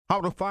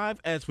Out of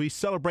 5 as we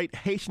celebrate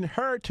Haitian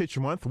Heritage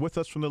Month. With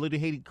us from the Little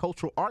Haiti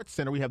Cultural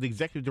Center, we have the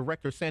Executive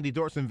Director, Sandy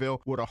Dorsonville,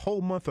 with a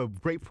whole month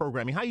of great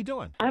programming. How you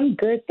doing? I'm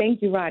good.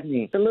 Thank you,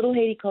 Rodney. The Little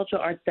Haiti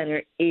Cultural Arts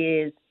Center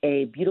is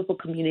a beautiful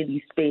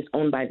community space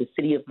owned by the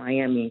city of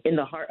Miami in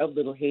the heart of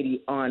Little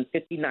Haiti on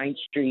 59th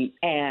Street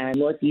and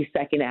Northeast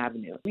 2nd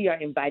Avenue. We are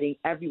inviting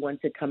everyone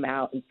to come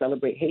out and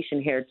celebrate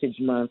Haitian Heritage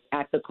Month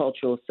at the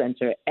Cultural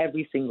Center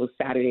every single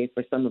Saturday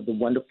for some of the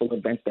wonderful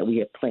events that we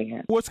have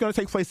planned. What's going to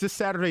take place this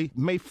Saturday,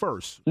 May 1st?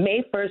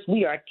 May 1st,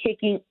 we are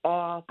kicking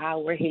off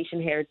our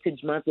Haitian Heritage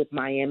Month with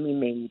Miami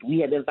Made. We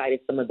have invited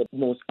some of the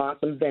most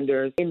awesome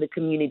vendors in the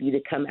community to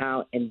come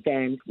out and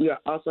vend. We are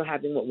also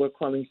having what we're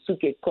calling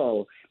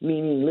Kreyol,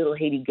 meaning Little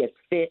Haiti Gets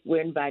Fit. We're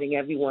inviting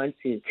everyone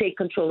to take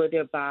control of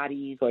their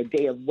bodies for a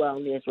day of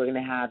wellness. We're going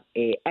to have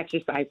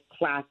exercise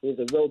classes,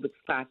 aerobics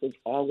classes,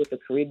 all with a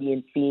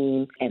Caribbean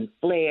theme and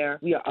flair.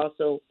 We are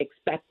also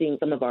expecting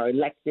some of our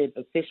elected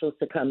officials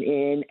to come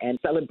in and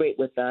celebrate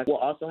with us. We'll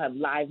also have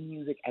live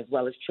music as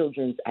well as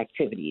children's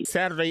activities.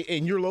 Saturday,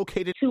 and you're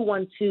located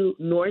 212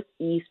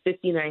 Northeast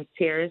 59th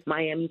Terrace,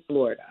 Miami,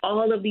 Florida.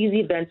 All of these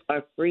events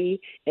are free,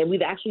 and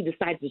we've actually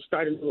decided to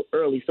start a little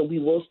early, so we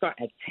will start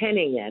at 10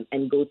 a.m.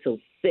 and go till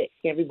 6.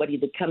 Everybody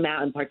to come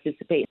out and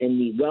participate in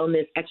the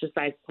wellness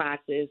exercise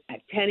classes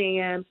at 10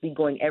 a.m. Be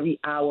going every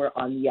hour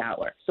on the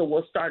hour. So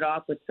we'll start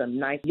off with some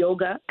nice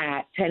yoga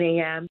at 10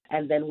 a.m.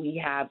 and then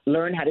we have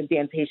Learn How to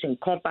Dance Haitian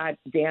Compa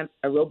Dance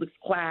Aerobics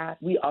class.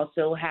 We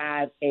also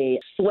have a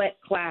sweat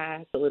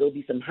class, so it'll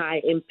be some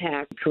high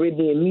impact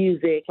Caribbean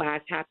music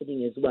class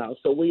happening as well.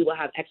 So we will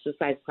have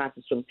exercise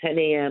classes from 10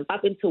 a.m.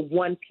 up until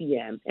 1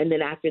 p.m. And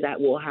then after that,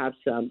 we'll have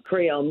some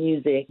Kreyol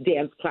music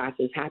dance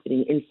classes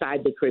happening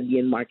inside the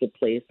Caribbean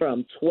marketplace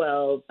from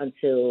 12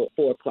 until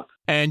 4 o'clock.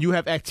 And you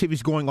have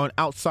activities going on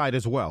outside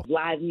as well.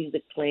 Live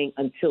music playing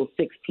until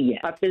 6 p.m.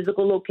 Our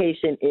physical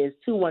location is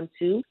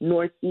 212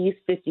 Northeast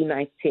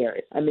 59th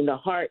Terrace. I'm in the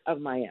heart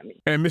of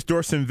Miami. And Ms.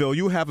 Dorsonville,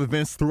 you have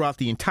events throughout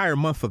the entire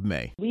month of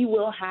May. We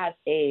will have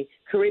a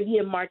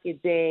Caribbean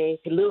Market Day.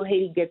 Little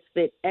Haiti Gets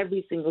Fit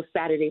every single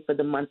Saturday for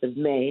the month of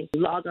May.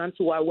 Log on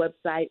to our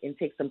website and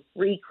take some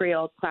free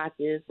Kreyol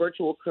classes,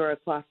 virtual Kreyol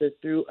classes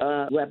through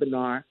a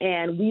webinar.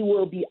 And we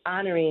will be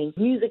honoring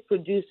music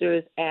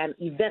producers and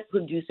event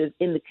producers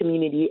in the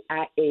community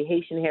at a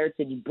Haitian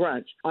Heritage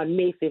brunch on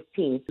May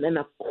 15th. And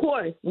of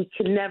course, we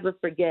can never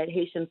forget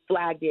Haitian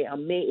Flag Day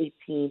on May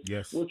 18th,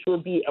 yes, which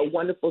will be a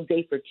wonderful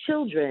day for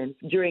children.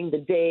 During the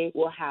day,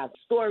 we'll have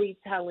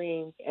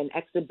storytelling and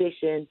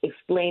exhibition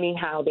explaining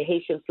how the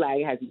Haitian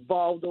flag has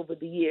evolved over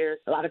the years.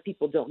 A lot of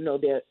people don't know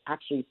there are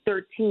actually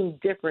 13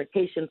 different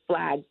Haitian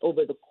flags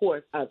over the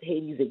course of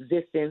Haiti's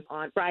existence.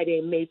 On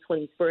Friday, May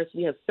 21st,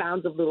 we have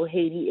Sounds of Little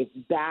Haiti.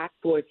 It's back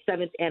for its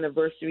 7th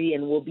anniversary,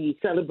 and we'll be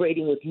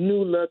celebrating with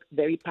New Look,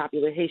 very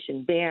popular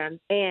Haitian band.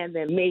 And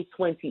then May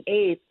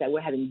 28th, that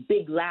we're having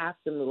Big Laughs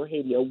in Little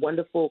Haiti, a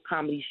wonderful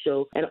comedy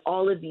show. And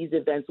all of these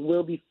events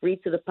will be free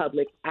to the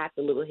public at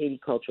the Little Haiti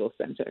Cultural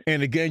Center.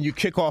 And again, you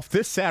kick off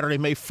this Saturday,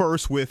 May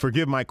 1st, with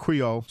Forgive My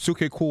Kreyol,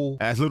 Kreyol,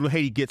 as Little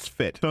Haiti Gets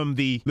Fit. From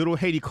the Little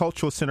Haiti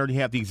Cultural Center, you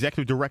have the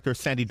Executive Director,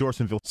 Sandy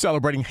Dorsonville,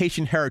 celebrating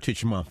Haitian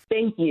Heritage Month.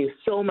 Thank you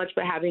so much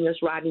for having us,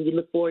 Rodney. We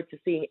look forward to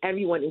seeing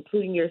everyone,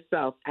 including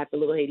yourself, at the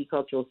Little Haiti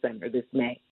Cultural Center this May.